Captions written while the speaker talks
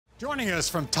Joining us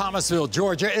from Thomasville,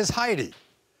 Georgia, is Heidi.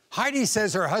 Heidi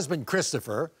says her husband,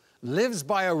 Christopher, lives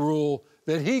by a rule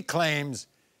that he claims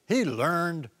he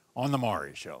learned on the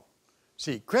Maury show.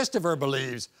 See, Christopher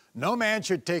believes no man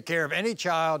should take care of any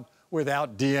child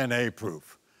without DNA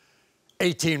proof.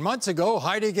 18 months ago,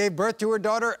 Heidi gave birth to her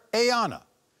daughter, Ayana.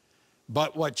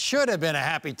 But what should have been a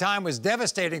happy time was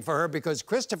devastating for her because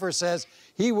Christopher says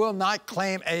he will not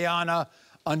claim Ayana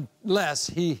unless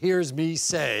he hears me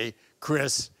say,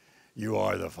 Chris, you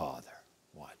are the father.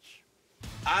 Watch.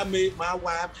 I made my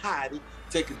wife, Heidi,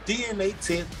 take a DNA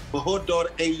test for her daughter,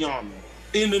 Ayana.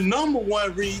 And the number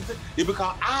one reason is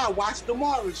because I watched the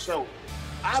Maury show.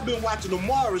 I've been watching the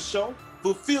Maury show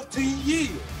for 15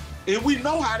 years. And we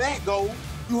know how that goes.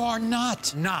 You are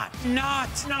not. You are not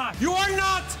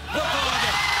the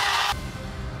father.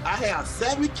 I have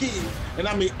 7 kids, and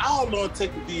I mean, all of them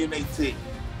take a DNA test.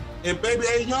 And baby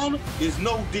Ayana is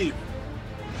no different.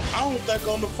 I don't think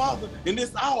I'm the father, and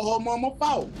it's all her mama's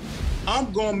fault.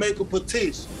 I'm gonna make a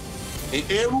petition, and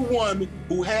every woman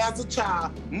who has a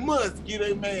child must give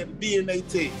a man a DNA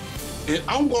test. And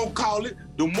I'm gonna call it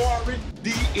the Maury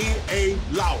DNA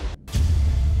law.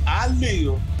 I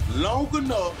live long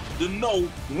enough to know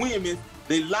women,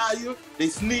 they liar, they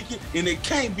sneaky, and they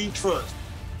can't be trusted.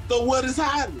 So what is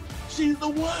Heidi? She's a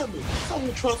woman. So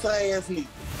don't trust her ass neither.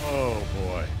 Oh,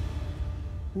 boy.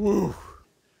 Woo.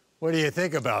 What do you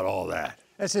think about all that?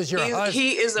 This is your husband.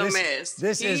 He is a mess.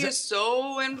 He is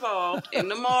so involved in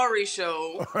the Maury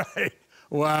show. Right.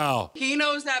 Wow. He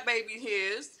knows that baby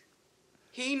his.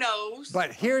 He knows.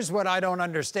 But here's what I don't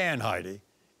understand, Heidi.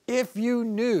 If you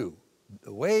knew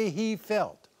the way he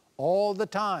felt all the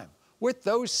time with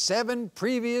those 7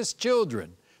 previous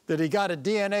children that he got a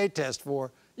DNA test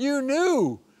for, you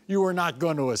knew you were not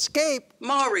going to escape.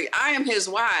 Maury, I am his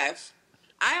wife.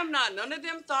 I am not none of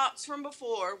them thoughts from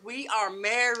before. We are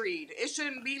married. It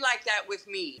shouldn't be like that with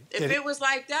me. If it was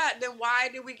like that, then why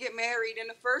did we get married in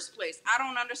the first place? I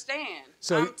don't understand.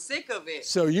 So, I'm sick of it.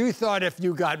 So you thought if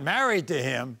you got married to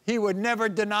him, he would never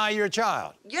deny your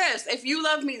child? Yes, if you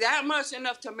love me that much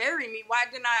enough to marry me, why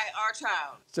deny our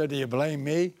child? So do you blame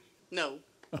me? No.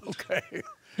 Okay.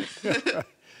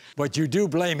 But you do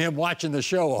blame him watching the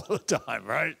show all the time,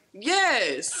 right?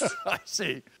 Yes. I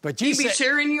see. But you be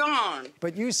cheering you on.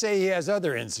 But you say he has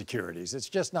other insecurities. It's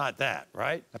just not that,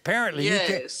 right? Apparently,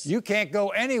 yes. you can't go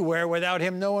anywhere without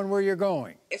him knowing where you're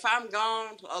going. If I'm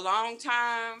gone a long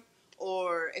time,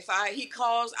 or if he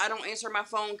calls, I don't answer my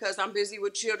phone because I'm busy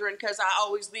with children, because I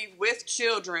always leave with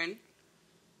children,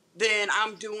 then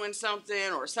I'm doing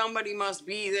something, or somebody must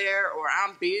be there, or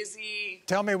I'm busy.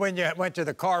 Tell me when you went to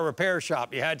the car repair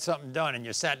shop, you had something done, and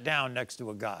you sat down next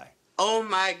to a guy. Oh,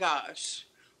 my gosh.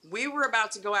 We were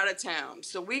about to go out of town,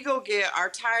 so we go get our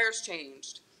tires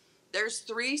changed. There's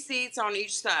 3 seats on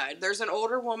each side. There's an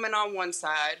older woman on one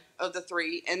side of the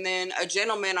 3, and then a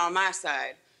gentleman on my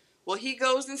side. Well, he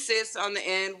goes and sits on the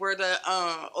end where the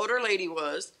older lady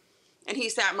was, and he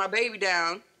sat my baby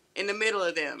down in the middle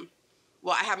of them.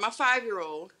 Well, I have my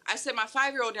 5-year-old. I set my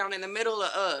 5-year-old down in the middle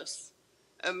of us,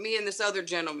 me and this other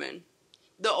gentleman.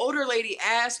 The older lady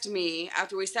asked me,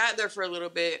 after we sat there for a little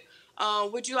bit,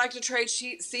 would you like to trade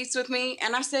seats with me?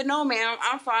 And I said, no, ma'am,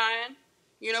 I'm fine.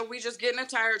 You know, we just getting a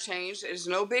tire change. It's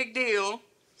no big deal.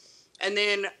 And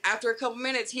then after a couple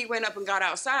minutes, he went up and got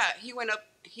outside.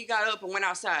 He got up and went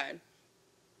outside.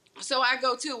 So I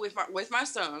go too with my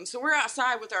son. So we're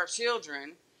outside with our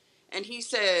children. And he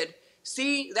said,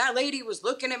 see, that lady was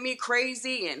looking at me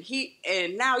crazy,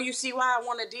 and now you see why I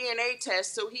want a DNA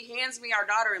test. So he hands me our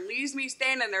daughter and leaves me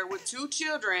standing there with 2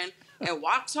 children and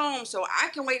walks home so I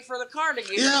can wait for the car to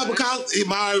get Yeah, done. because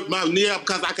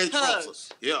because I can't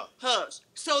trust her. Yeah. Hush.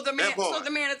 So the man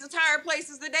at the tire place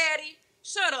is the daddy?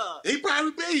 Shut up. He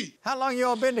probably be. How long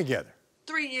y'all been together?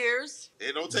 3 years.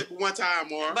 It don't take one time,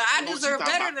 Maury. But I deserve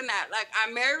better than that. Like,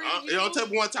 I married you. It don't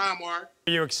take one time, Maury.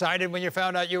 Were you excited when you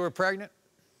found out you were pregnant?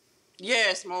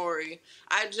 Yes, Maury.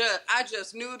 I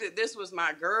just knew that this was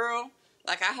my girl.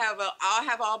 Like, I'll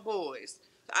have all boys.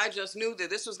 I just knew that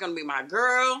this was going to be my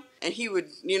girl, and he would,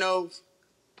 you know,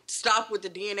 stop with the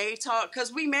DNA talk,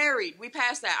 because we married. We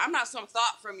passed that. I'm not some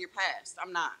thought from your past.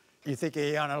 I'm not. You think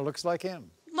Ayana looks like him?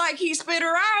 Like he spit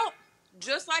her out.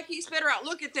 Just like he spit her out.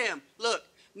 Look at them. Look.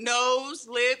 Nose,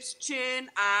 lips, chin,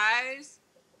 eyes,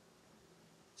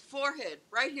 forehead.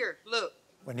 Right here. Look.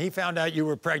 When he found out you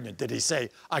were pregnant, did he say,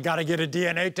 I got to get a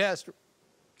DNA test?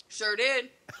 Sure did.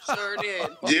 Sure did.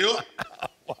 Yeah.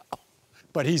 Wow.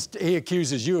 But he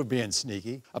accuses you of being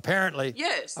sneaky. Apparently.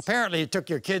 Yes. Apparently, he took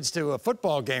your kids to a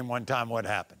football game one time. What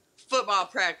happened? Football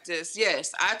practice.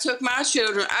 Yes. I took my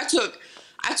children. I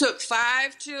took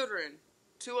 5 children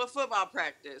to a football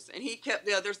practice, and he kept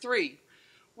the other 3.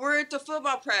 We're at the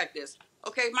football practice.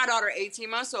 Okay, my daughter, 18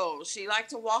 months old. She liked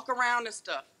to walk around and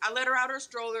stuff. I let her out her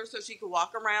stroller so she could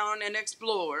walk around and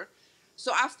explore.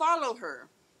 So I follow her.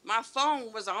 My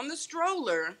phone was on the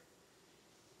stroller,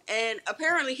 and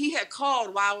apparently he had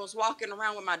called while I was walking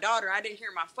around with my daughter. I didn't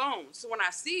hear my phone. So when I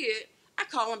see it, I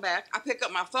call him back. I pick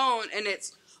up my phone, and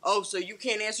it's, oh, so you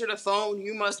can't answer the phone?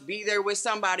 You must be there with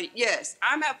somebody. Yes,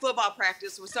 I'm at football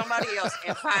practice with somebody else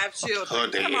and 5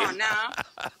 children. Come on now.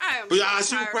 I am she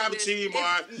was probably cheating,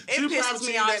 Mark. It pisses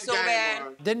me off so bad.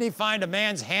 Mark. Didn't he find a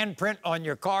man's handprint on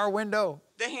your car window?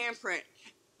 The handprint.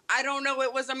 I don't know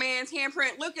it was a man's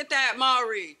handprint. Look at that,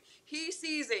 Maury. He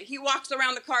sees it. He walks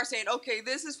around the car saying, okay,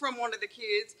 this is from one of the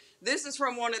kids. This is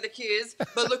from one of the kids.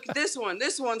 But look at this one.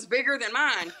 This one's bigger than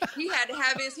mine. He had to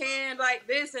have his hand like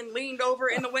this and leaned over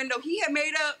in the window. He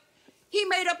made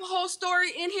up a whole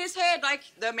story in his head. Like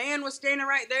the man was standing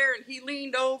right there and he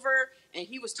leaned over and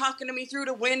he was talking to me through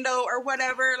the window or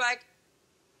whatever. Like,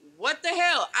 what the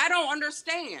hell? I don't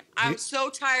understand. I'm so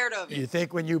tired of it. You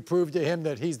think when you prove to him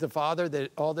that he's the father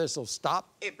that all this will stop?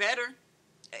 It better.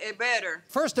 It better.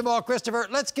 First of all, Christopher,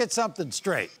 let's get something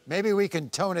straight. Maybe we can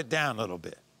tone it down a little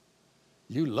bit.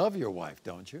 You love your wife,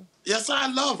 don't you? Yes, I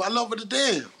love her to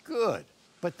death. Good.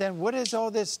 But then what is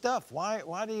all this stuff?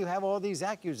 Why do you have all these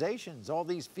accusations, all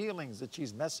these feelings that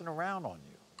she's messing around on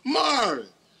you? Maury.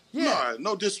 Yeah. Maury,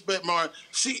 no disrespect, Maury.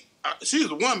 She's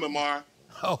a woman, Maury.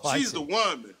 Oh, She's the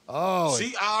woman. Oh.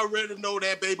 She already know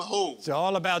that baby hole. It's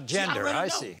all about gender, I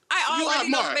see. I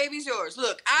already know the baby's yours.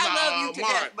 Look, I love you to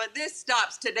death, but this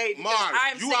stops today because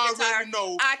I'm sick and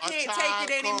tired. I can't take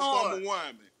it anymore. From a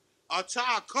woman. A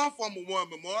child come from a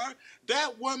woman, Maury.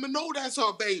 That woman know that's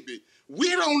her baby. We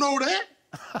don't know that.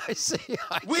 I see.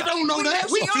 We don't know that.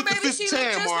 We your baby, she look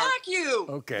just like you.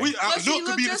 Okay. We look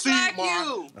to be the seed, like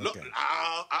you. Look,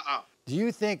 Do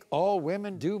you think all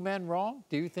women do men wrong?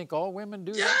 Do you think all women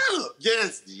do that?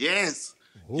 Yes.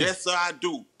 Ooh. Yes, sir, I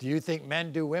do. Do you think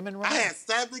men do women wrong? I had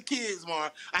 7 kids,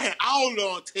 Mark. I had all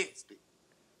on tested.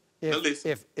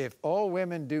 If all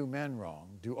women do men wrong,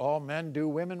 do all men do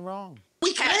women wrong?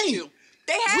 We can't.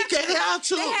 They have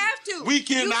to. They have to. We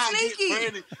cannot get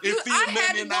pregnant and feel I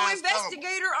had to in go our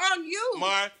investigator on you.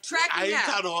 Mark, tracking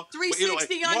down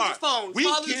 360 on your phone.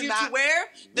 Followed you to where?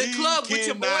 The club with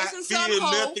your boys and some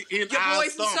hoe. Your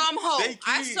boys and some hoe.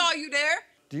 I saw you there.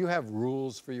 Do you have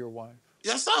rules for your wife?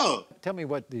 Yes, sir. Tell me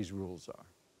what these rules are.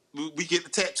 We get the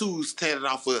tattoos tatted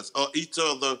off us or each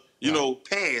other, you know,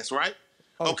 past, right?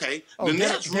 Oh. Okay. Oh, the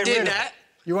next rule. Did that.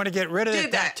 You want to get rid of the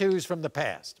tattoos from the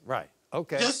past, right?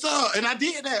 Okay. Yes, sir. And I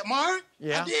did that, Mark.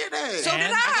 Yeah. I did that. So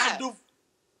did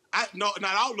I. No,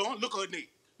 not all on. Look at her neck.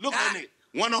 Look at her neck.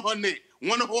 One on her neck.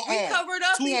 One on her arm. We covered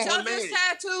up 2 each on her other's leg.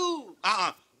 tattoos.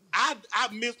 I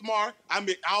missed Mark. I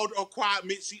met all the acquired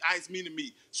meat. She iced me to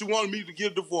me. She wanted me to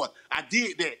get a divorce. I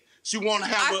did that. She wanted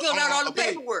to have I filled out all the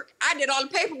paperwork. I did all the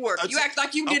paperwork. You act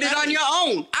like you did it on your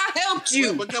own. I helped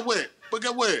you. But get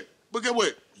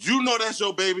what? You know that's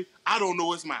your baby. I don't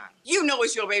know it's mine. You know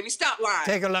it's your baby. Stop lying.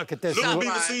 Take a look at this. Look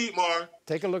at the seed, Mark.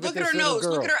 Take a look at this her little nose.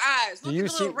 girl. Look at her eyes. Look at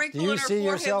the little wrinkle in her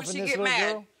forehead when she get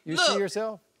mad. You see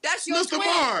yourself? That's your twin.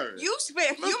 You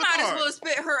might as well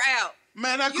spit her out.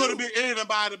 Man, that could have been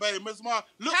anybody, baby. Miss Mark,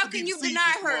 look. How can you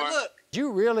deny her? Look. Do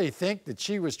you really think that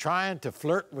she was trying to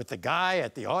flirt with the guy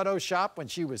at the auto shop when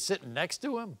she was sitting next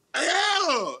to him?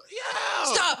 Yeah.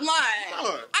 Stop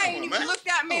lying. I ain't even looked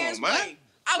that man's way.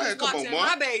 I was watching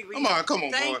my baby. Come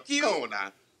on, Thank you. Come on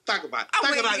now. Talk about it.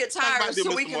 I'm waiting to get tired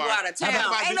so we can go out of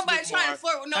town. Ain't nobody trying to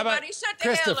flirt with nobody. Shut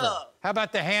the hell up. How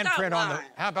about the handprint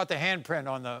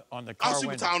on the car window? She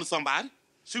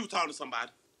was talking to somebody.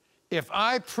 If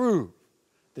I prove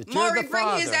that you're Maury, the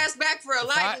father, bring his ass back for a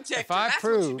lie detector. If I That's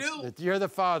prove what you do. that you're the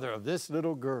father of this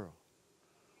little girl,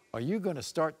 are you going to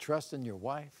start trusting your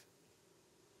wife?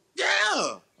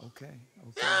 Yeah. Okay.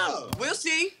 Yeah. We'll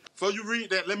see. Before you read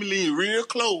that, let me lean real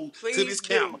close to this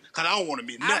camera, because I don't want to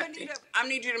be nothing. I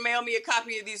need you to mail me a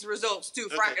copy of these results, too,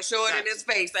 so I can show it in his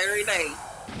face every day.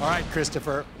 All right,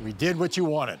 Christopher, we did what you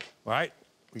wanted, right?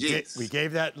 We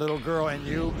gave that little girl and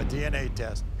you a DNA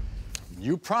test.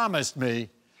 You promised me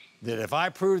that if I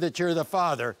prove that you're the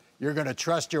father, you're going to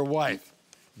trust your wife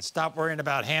and stop worrying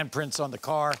about handprints on the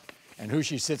car and who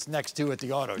she sits next to at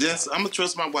the auto shop. Yes, I'm going to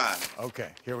trust my wife. Okay,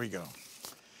 here we go.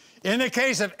 In the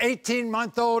case of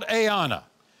 18-month-old Ayana,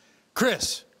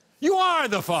 Chris, you are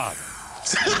the father.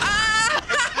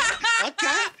 Okay.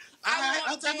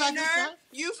 I'll take my concern.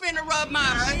 You finna rub my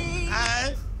feet.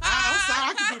 I'm sorry,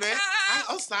 I can do that.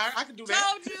 I'm sorry, I can do that.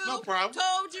 Told you. No problem.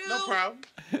 Told you. No problem.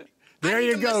 There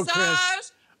you go,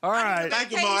 Chris. All right.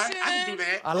 Thank you, Maury. I can do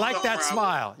that. I like No that problem.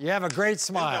 smile. You have a great No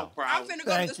smile. problem. I'm finna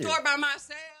go to Thank the you. store by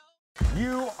myself.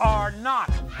 You are not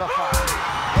the father.